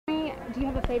do you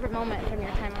have a favorite moment from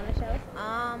your time on the show?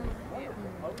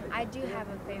 I do have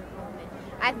a favorite moment.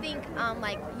 I think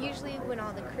like usually when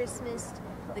all the Christmas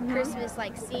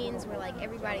like scenes where like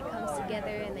everybody comes together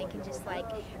and they can just like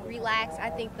relax. I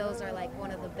think those are like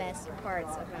one of the best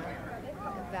parts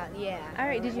about yeah. All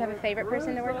right. Did you have a favorite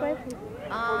person to work with?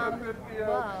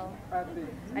 Well,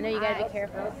 I know you gotta be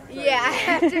careful. yeah, I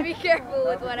have to be careful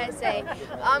with what I say.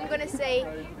 I'm gonna say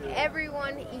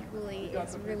everyone equally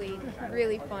is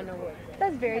really fun to work with.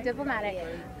 That's very diplomatic.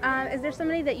 Is there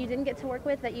somebody that you didn't get to work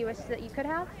with that you wish that you could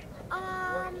have?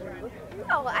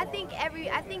 No, I think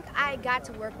I got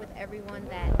to work with everyone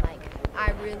that like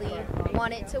I really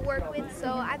wanted to work with.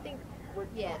 So I think,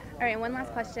 yeah. All right. One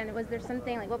last question. Was there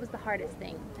something like what was the hardest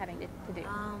thing having to do?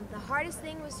 The hardest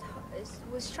thing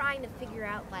was trying to figure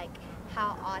out like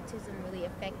how autism really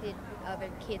affected other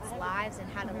kids' lives and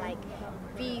how to like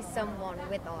be someone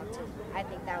with autism. I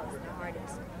think that was the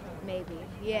hardest, maybe.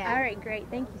 Yeah. All right. Great.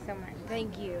 Thank you so much.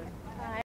 Thank you.